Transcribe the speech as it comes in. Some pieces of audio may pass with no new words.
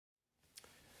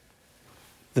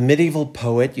The medieval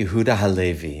poet Yehuda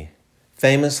Halevi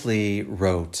famously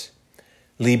wrote,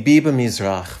 Libi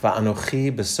b'mizrach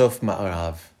va'anochi b'sof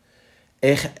ma'arav,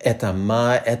 ech et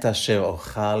ama et asher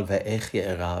ochal ve'ech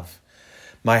ye'erav.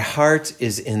 My heart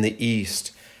is in the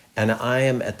east, and I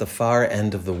am at the far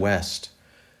end of the west.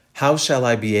 How shall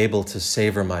I be able to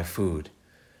savor my food?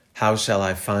 How shall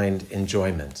I find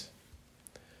enjoyment?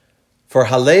 For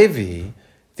Halevi,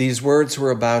 these words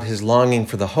were about his longing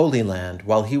for the Holy Land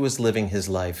while he was living his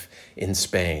life in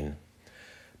Spain.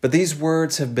 But these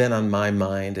words have been on my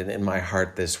mind and in my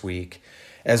heart this week,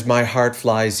 as my heart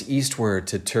flies eastward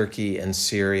to Turkey and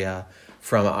Syria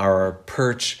from our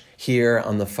perch here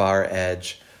on the far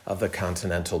edge of the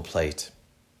continental plate.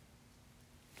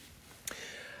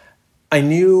 I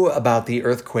knew about the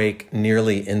earthquake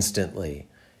nearly instantly.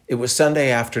 It was Sunday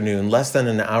afternoon, less than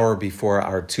an hour before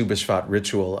our Tu B'Shvat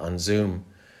ritual on Zoom.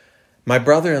 My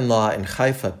brother-in-law in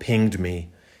Haifa pinged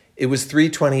me. It was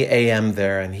 3:20 a.m.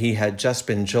 there, and he had just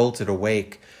been jolted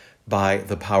awake by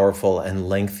the powerful and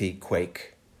lengthy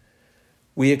quake.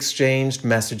 We exchanged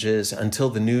messages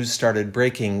until the news started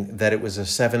breaking that it was a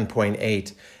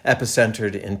 7.8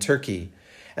 epicentered in Turkey,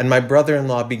 and my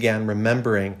brother-in-law began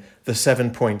remembering the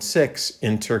 7.6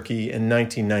 in Turkey in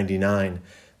 1999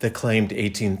 that claimed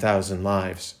 18,000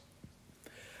 lives.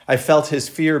 I felt his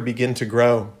fear begin to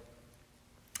grow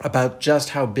about just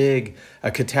how big a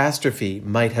catastrophe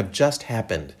might have just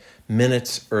happened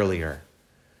minutes earlier,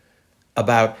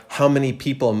 about how many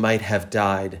people might have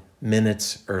died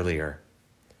minutes earlier.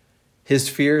 His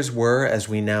fears were, as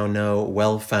we now know,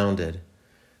 well-founded,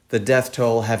 the death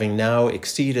toll having now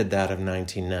exceeded that of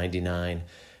 1999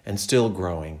 and still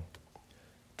growing.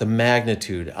 The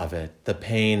magnitude of it, the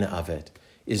pain of it,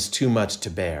 is too much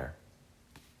to bear.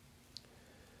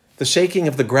 The shaking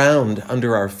of the ground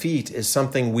under our feet is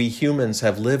something we humans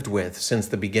have lived with since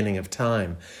the beginning of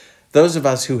time. Those of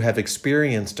us who have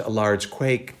experienced a large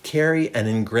quake carry an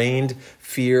ingrained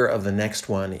fear of the next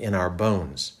one in our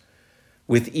bones.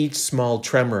 With each small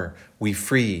tremor, we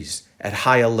freeze at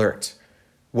high alert,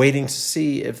 waiting to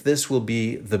see if this will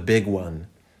be the big one.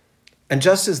 And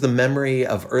just as the memory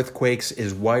of earthquakes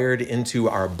is wired into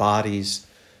our bodies,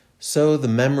 so the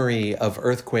memory of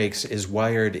earthquakes is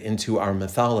wired into our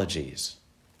mythologies.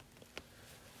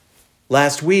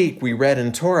 Last week, we read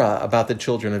in Torah about the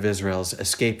children of Israel's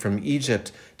escape from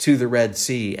Egypt to the Red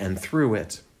Sea and through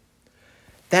it.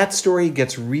 That story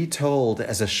gets retold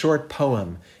as a short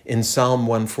poem in Psalm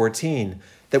 114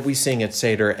 that we sing at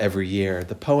Seder every year.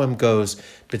 The poem goes,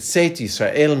 B'tzeit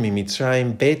Yisrael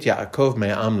mimitzrayim bet Yaakov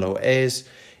me'am lo ez,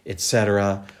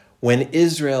 etc. When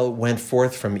Israel went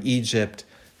forth from Egypt,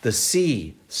 the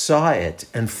sea saw it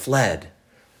and fled.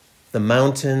 The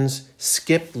mountains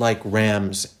skipped like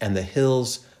rams and the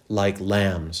hills like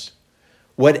lambs.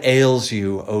 What ails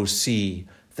you, O sea,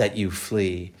 that you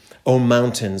flee? O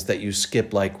mountains, that you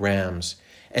skip like rams?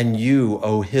 And you,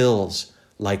 O hills,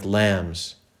 like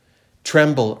lambs?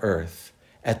 Tremble, earth,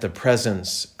 at the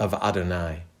presence of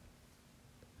Adonai.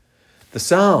 The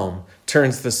psalm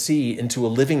turns the sea into a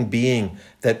living being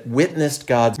that witnessed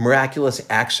God's miraculous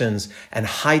actions and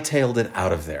hightailed it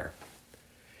out of there.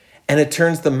 And it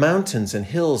turns the mountains and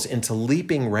hills into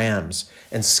leaping rams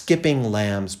and skipping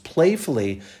lambs,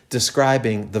 playfully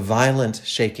describing the violent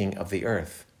shaking of the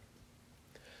earth.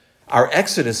 Our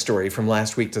Exodus story from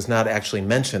last week does not actually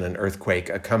mention an earthquake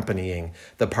accompanying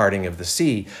the parting of the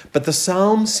sea, but the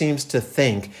psalm seems to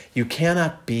think you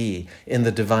cannot be in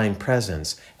the divine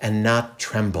presence and not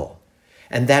tremble.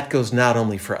 And that goes not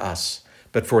only for us,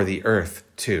 but for the earth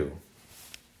too.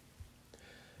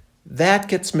 That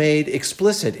gets made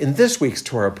explicit in this week's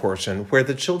Torah portion, where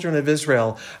the children of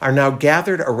Israel are now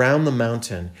gathered around the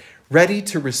mountain, ready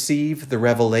to receive the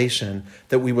revelation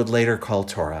that we would later call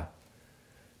Torah.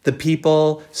 The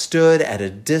people stood at a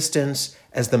distance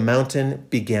as the mountain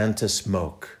began to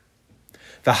smoke.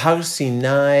 V'har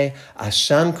Sinai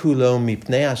ashan kulo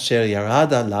mipnei asher yarad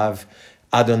alav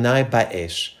Adonai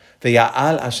ba'esh,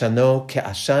 v'ya'al ashano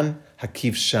ke'ashan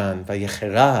hakivshan,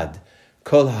 v'yecherad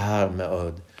kol ha'ar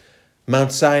me'od.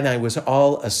 Mount Sinai was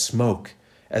all a smoke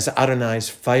as Adonai's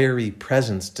fiery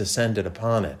presence descended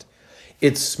upon it.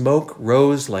 Its smoke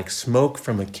rose like smoke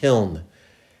from a kiln,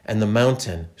 and the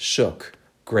mountain shook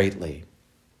greatly.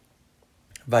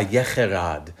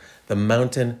 Vayecherad, the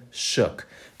mountain shook,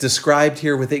 described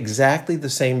here with exactly the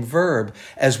same verb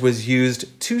as was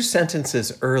used 2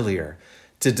 sentences earlier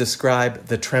to describe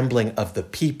the trembling of the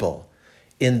people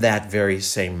in that very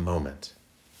same moment.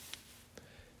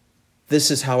 This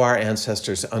is how our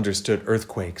ancestors understood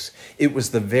earthquakes. It was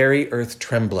the very earth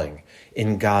trembling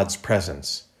in God's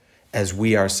presence, as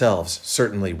we ourselves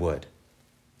certainly would.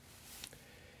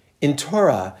 In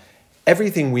Torah,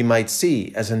 everything we might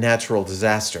see as a natural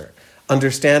disaster,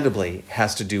 understandably,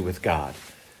 has to do with God.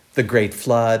 The great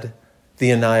flood, the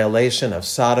annihilation of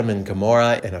Sodom and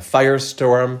Gomorrah in a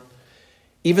firestorm,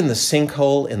 even the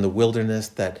sinkhole in the wilderness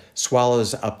that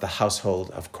swallows up the household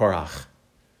of Korach.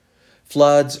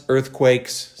 Floods,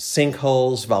 earthquakes,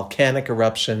 sinkholes, volcanic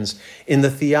eruptions, in the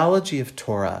theology of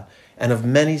Torah and of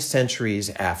many centuries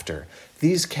after,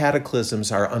 these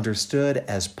cataclysms are understood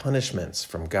as punishments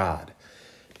from God.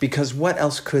 Because what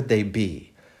else could they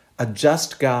be? A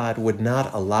just God would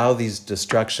not allow these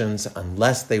destructions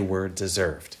unless they were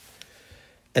deserved.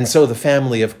 And so the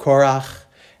family of Korach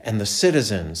and the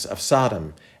citizens of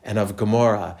Sodom and of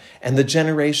Gomorrah and the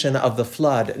generation of the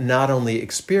flood not only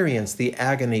experience the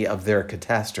agony of their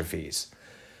catastrophes,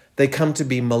 they come to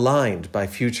be maligned by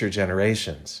future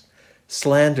generations,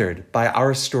 slandered by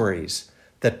our stories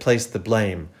that place the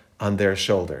blame on their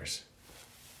shoulders.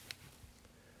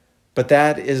 But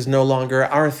that is no longer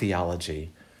our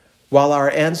theology. While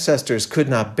our ancestors could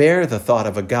not bear the thought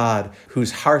of a God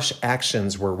whose harsh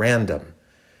actions were random,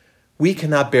 we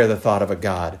cannot bear the thought of a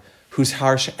God whose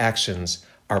harsh actions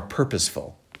are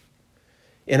purposeful.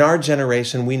 In our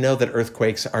generation, we know that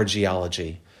earthquakes are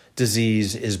geology,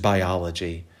 disease is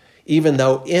biology, even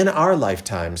though in our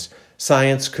lifetimes,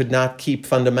 science could not keep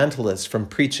fundamentalists from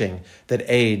preaching that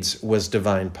AIDS was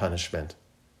divine punishment.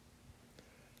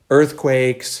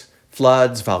 Earthquakes,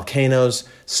 floods, volcanoes,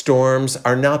 storms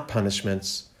are not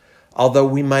punishments, although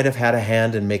we might have had a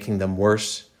hand in making them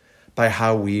worse by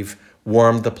how we've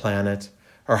warmed the planet,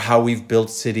 or how we've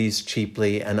built cities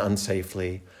cheaply and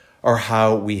unsafely, or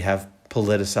how we have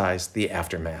politicized the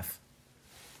aftermath.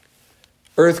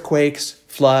 Earthquakes,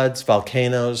 floods,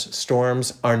 volcanoes,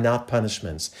 storms are not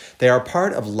punishments. They are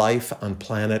part of life on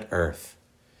planet Earth.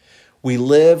 We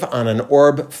live on an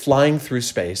orb flying through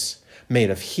space,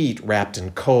 made of heat wrapped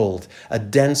in cold, a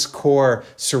dense core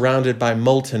surrounded by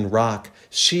molten rock,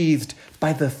 sheathed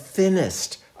by the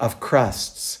thinnest of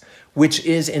crusts, which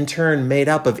is in turn made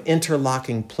up of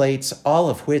interlocking plates, all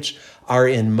of which are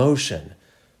in motion,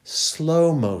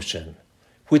 slow motion,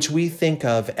 which we think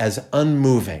of as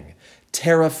unmoving,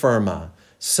 terra firma,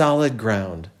 solid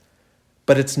ground.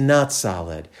 But it's not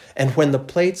solid, and when the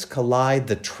plates collide,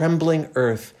 the trembling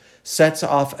earth sets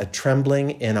off a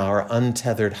trembling in our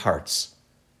untethered hearts.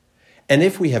 And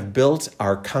if we have built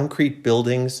our concrete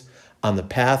buildings on the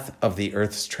path of the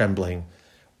earth's trembling,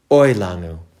 oy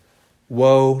lanu,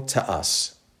 woe to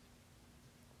us.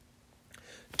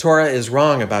 Torah is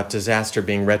wrong about disaster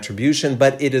being retribution,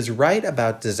 but it is right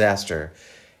about disaster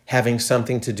having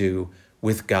something to do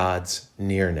with God's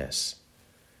nearness.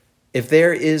 If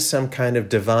there is some kind of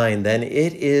divine, then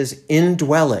it is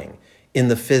indwelling in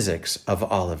the physics of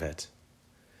all of it.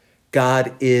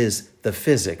 God is the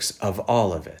physics of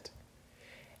all of it.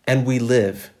 And we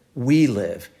live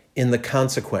in the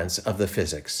consequence of the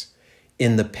physics,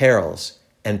 in the perils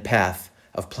and path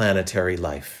of planetary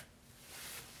life.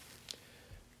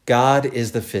 God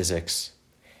is the physics,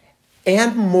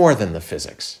 and more than the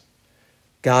physics.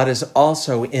 God is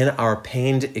also in our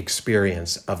pained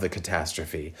experience of the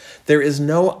catastrophe. There is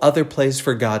no other place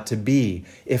for God to be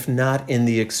if not in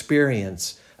the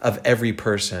experience of every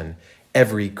person,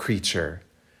 every creature.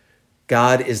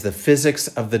 God is the physics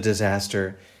of the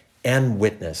disaster and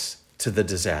witness to the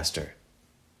disaster.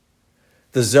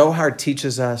 The Zohar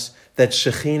teaches us that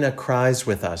Shekhinah cries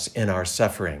with us in our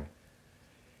suffering.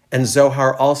 And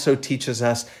Zohar also teaches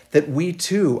us that we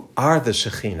too are the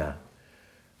Shekhinah.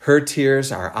 Her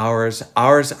tears are ours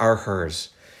are hers,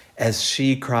 as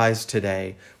she cries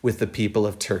today with the people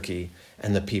of Turkey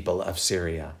and the people of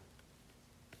Syria.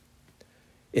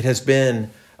 It has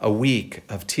been a week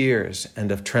of tears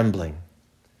and of trembling.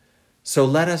 So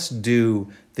let us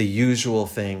do the usual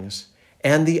things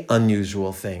and the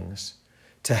unusual things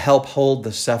to help hold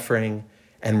the suffering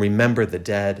and remember the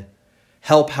dead,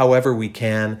 help however we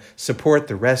can, support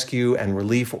the rescue and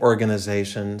relief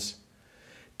organizations,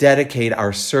 dedicate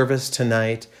our service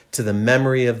tonight to the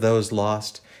memory of those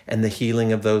lost and the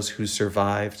healing of those who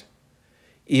survived,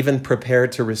 even prepare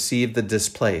to receive the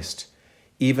displaced,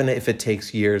 even if it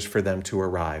takes years for them to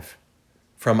arrive.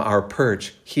 From our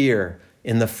perch here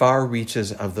in the far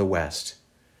reaches of the West,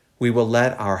 we will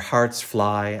let our hearts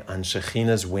fly on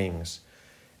Shekhinah's wings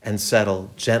and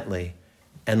settle gently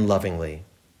and lovingly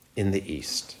in the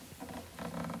East.